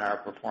impact on our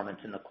performance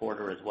in the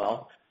quarter as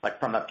well. But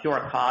from a pure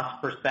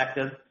cost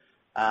perspective,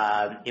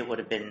 it would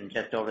have been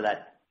just over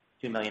that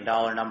 $2 million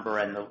number,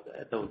 and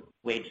the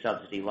wage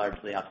subsidy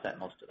largely offset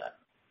most of that.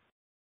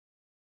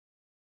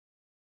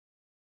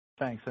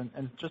 Thanks.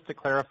 And just to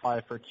clarify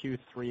for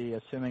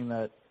Q3, assuming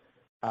that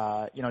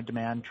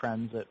demand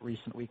trends at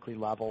recent weekly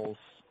levels,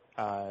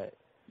 how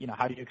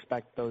do you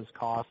expect those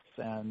costs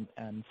and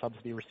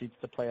subsidy receipts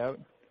to play out?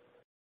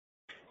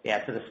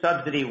 Yeah, so the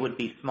subsidy would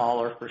be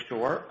smaller for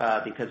sure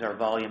because our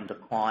volume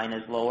decline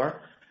is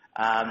lower.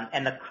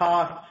 And the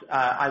costs,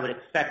 I would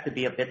expect to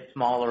be a bit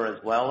smaller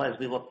as well as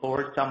we look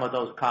forward. Some of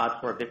those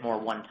costs were a bit more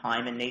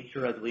one-time in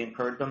nature as we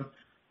incurred them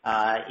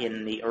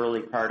in the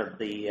early part of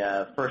the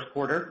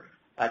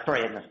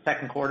in the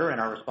second quarter in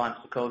our response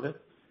to COVID.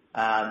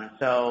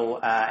 So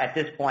at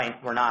this point,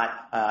 we're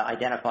not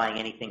identifying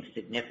anything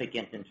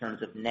significant in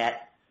terms of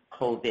net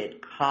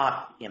COVID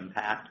cost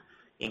impact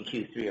in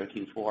Q3 or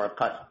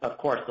Q4. Of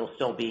course, there'll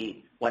still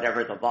be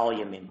whatever the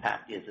volume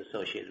impact is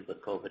associated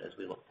with COVID as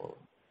we look forward.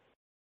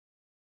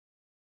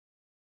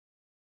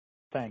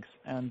 Thanks.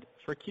 And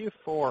for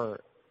Q4,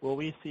 will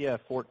we see a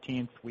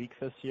 14th week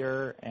this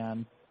year?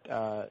 And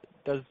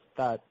does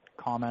that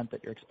comment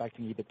that you're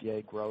expecting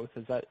EBITDA growth,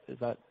 does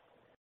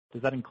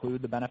that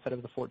include the benefit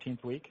of the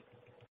 14th week?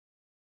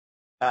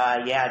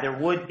 Yeah, there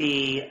would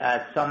be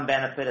some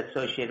benefit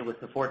associated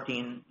with the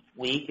 14th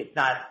week. It's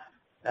not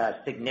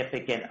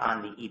significant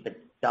on the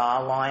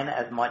EBITDA line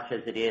as much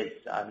as it is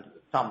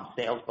some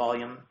sales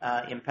volume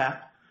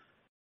impact.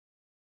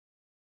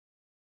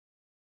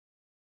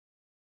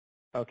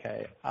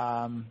 Okay.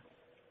 And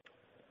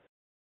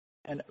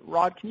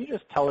Rod, can you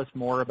just tell us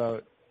more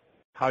about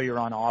how you're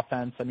on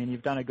offense? I mean,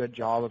 you've done a good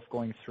job of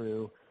going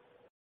through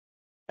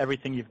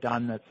everything you've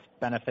done that's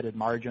benefited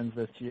margins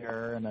this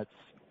year and that's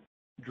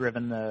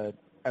driven the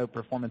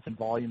outperformance in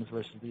volumes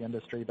versus the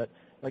industry. But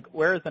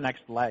where is the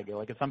next leg?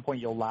 At some point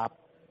you'll lap,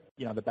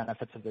 the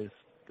benefits of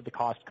the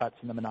cost cuts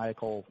and the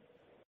maniacal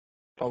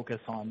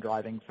focus on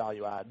driving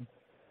value add.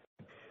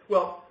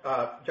 Well,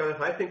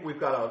 Jonathan, I think we've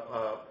got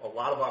a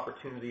lot of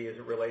opportunity as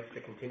it relates to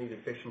continued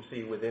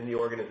efficiency within the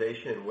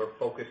organization, and we're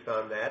focused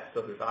on that,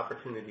 so there's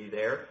opportunity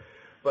there.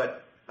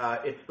 But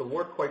it's the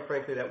work, quite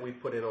frankly, that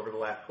we've put in over the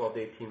last 12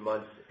 to 18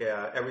 months,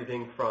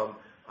 everything from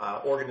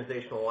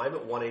organizational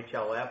alignment, One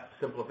HLF,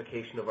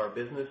 simplification of our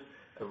business,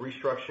 a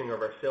restructuring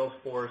of our sales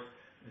force,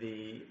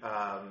 the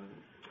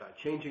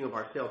changing of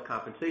our sales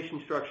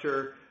compensation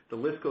structure. The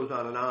list goes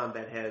on and on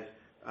that has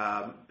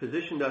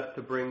positioned us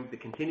to bring the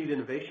continued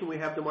innovation we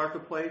have to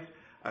marketplace,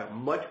 a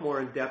much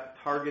more in-depth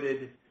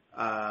targeted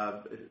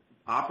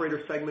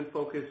operator segment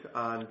focus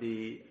on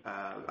the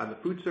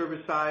food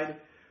service side.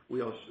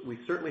 We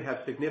certainly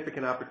have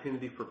significant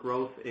opportunity for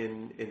growth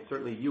in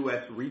certainly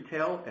U.S.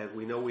 retail, as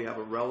we know we have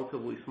a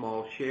relatively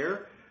small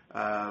share.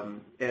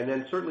 And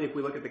then certainly if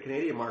we look at the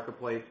Canadian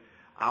marketplace,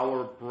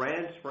 our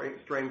brand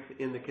strength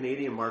in the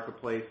Canadian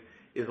marketplace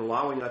is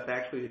allowing us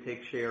actually to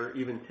take share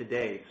even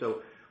today.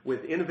 So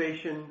with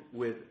innovation,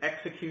 with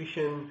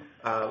execution,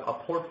 a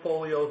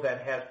portfolio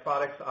that has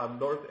products on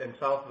north and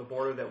south of the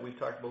border that we've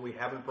talked about we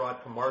haven't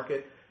brought to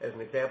market. As an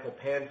example,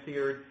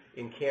 pan-seared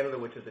in Canada,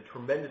 which is a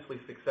tremendously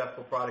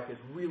successful product, is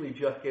really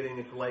just getting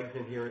its legs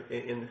in here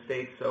in the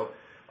States. So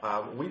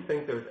We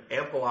think there's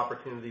ample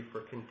opportunity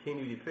for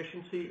continued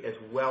efficiency as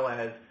well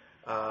as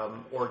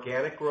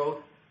organic growth,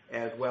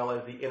 as well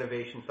as the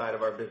innovation side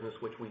of our business,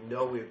 which we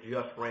know we're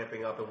just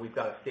ramping up, and we've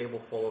got a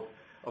stable full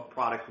of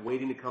products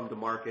waiting to come to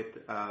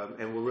market,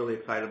 and we're really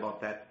excited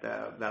about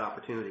that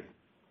opportunity.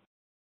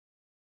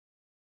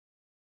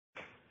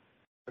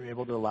 Are you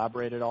able to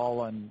elaborate at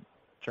all in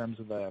terms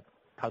of the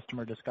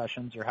customer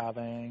discussions you're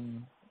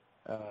having,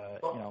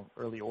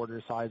 early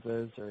order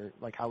sizes, or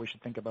like how we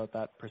should think about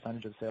that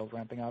percentage of sales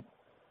ramping up?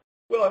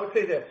 Well, I would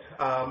say this.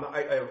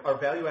 Our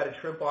value-added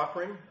shrimp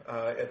offering,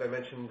 as I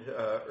mentioned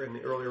in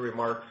the earlier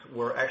remarks,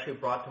 were actually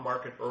brought to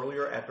market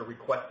earlier at the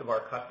request of our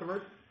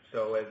customers.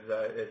 So as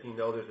you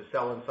know, there's a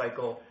sell-in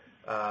cycle.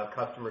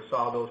 Customers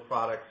saw those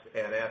products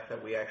and asked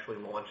that we actually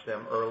launch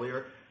them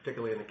earlier,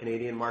 particularly in the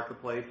Canadian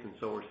marketplace, and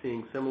so we're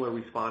seeing similar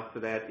response to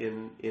that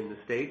in the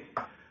States.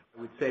 I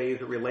would say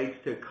as it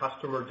relates to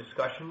customer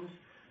discussions,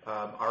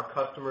 our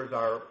customers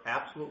are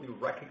absolutely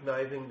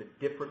recognizing the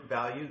different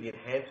value, the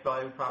enhanced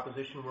value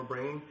proposition we're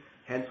bringing,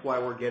 hence why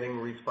we're getting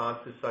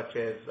responses such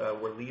as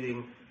we're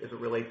leading as it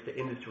relates to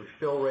industry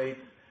fill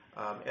rates,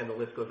 and the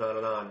list goes on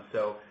and on.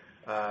 So,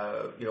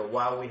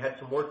 while we had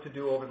some work to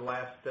do over the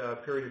last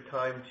period of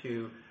time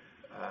to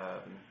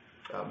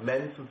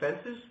mend some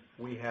fences,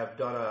 we have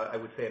done, I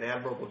would say, an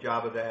admirable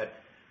job of that,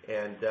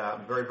 and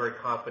I'm very, very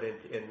confident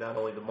in not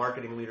only the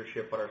marketing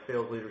leadership but our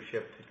sales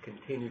leadership to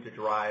continue to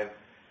drive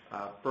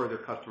further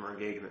customer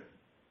engagement.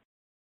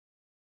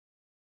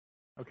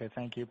 Okay,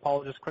 thank you.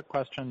 Paul, just a quick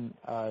question.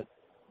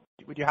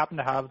 Would you happen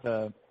to have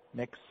the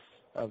mix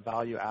of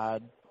value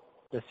add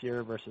this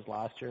year versus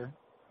last year?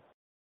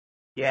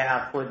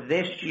 Yeah, for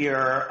this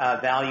year,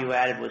 value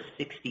added was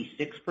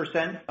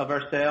 66% of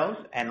our sales,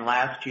 and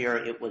last year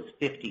it was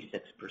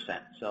 56%.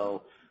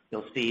 So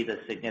you'll see the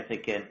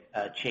significant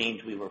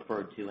change we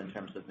referred to in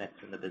terms of mix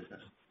in the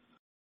business.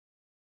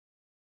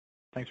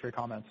 Thanks for your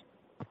comments.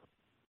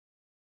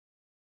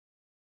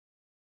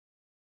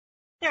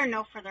 There are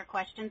no further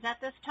questions at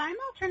this time.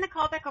 I'll turn the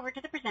call back over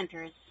to the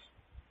presenters.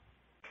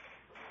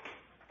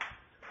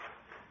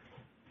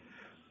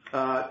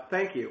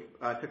 Thank you.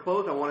 To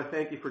close, I want to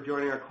thank you for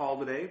joining our call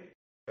today.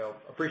 So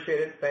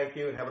appreciate it. Thank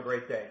you, and have a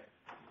great day.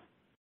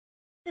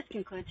 This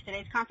concludes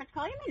today's conference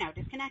call. You may now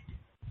disconnect.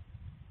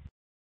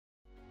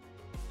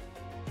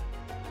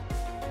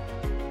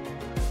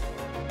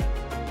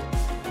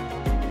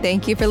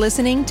 Thank you for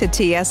listening to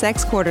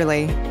TSX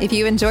Quarterly. If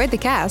you enjoyed the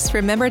cast,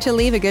 remember to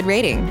leave a good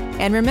rating.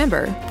 And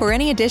remember, for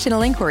any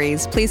additional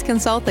inquiries, please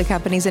consult the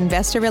company's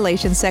investor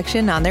relations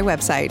section on their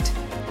website.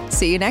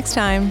 See you next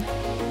time.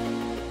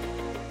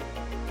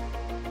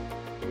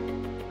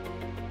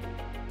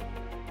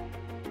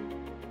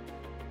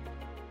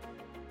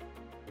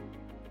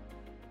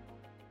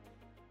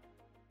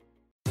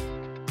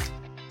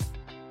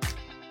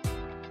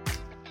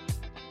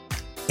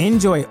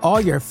 Enjoy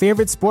all your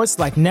favorite sports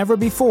like never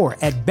before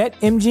at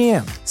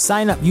BetMGM.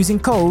 Sign up using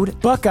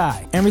code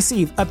Buckeye and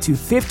receive up to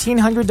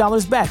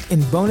 $1,500 back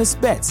in bonus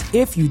bets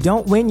if you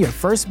don't win your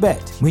first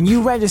bet. When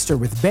you register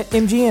with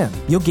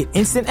BetMGM, you'll get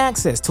instant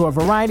access to a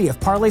variety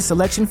of parlay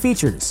selection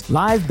features,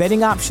 live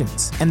betting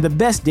options, and the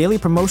best daily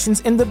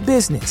promotions in the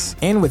business.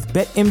 And with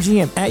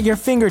BetMGM at your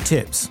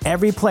fingertips,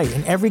 every play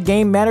and every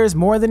game matters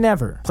more than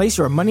ever. Place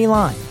your money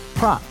line,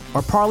 prop,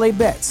 or parlay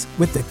bets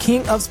with the king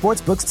of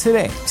sportsbooks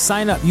today.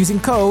 Sign up using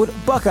code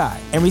Buckeye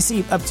and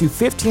receive up to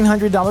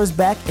 $1,500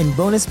 back in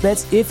bonus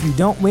bets if you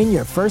don't win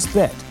your first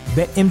bet.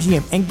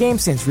 BetMGM and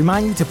GameSense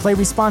remind you to play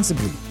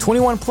responsibly.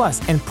 21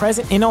 plus and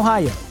present in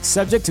Ohio,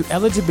 subject to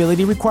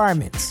eligibility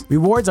requirements.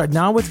 Rewards are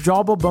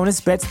non-withdrawable bonus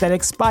bets that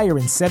expire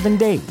in 7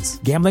 days.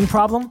 Gambling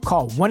problem?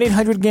 Call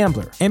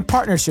 1-800-GAMBLER in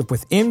partnership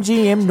with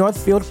MGM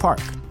Northfield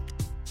Park.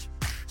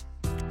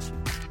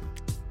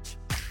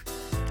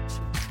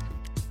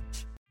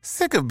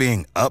 Sick of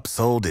being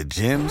upsold at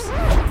gyms?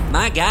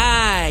 My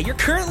guy, you're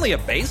currently a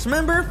base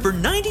member? For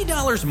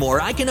 $90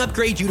 more, I can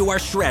upgrade you to our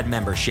Shred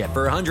membership.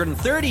 For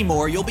 $130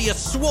 more, you'll be a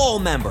Swole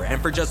member.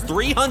 And for just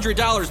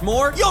 $300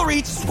 more, you'll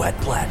reach Sweat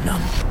Platinum.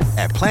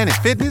 At Planet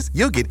Fitness,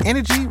 you'll get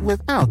energy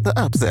without the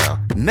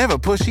upsell. Never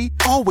pushy,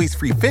 always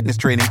free fitness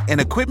training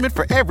and equipment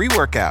for every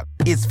workout.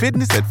 It's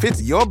fitness that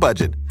fits your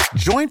budget.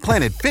 Join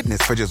Planet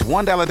Fitness for just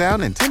 $1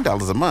 down and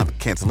 $10 a month.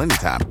 Cancel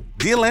anytime.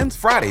 Deal ends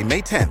Friday,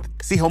 May 10th.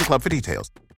 See Home Club for details.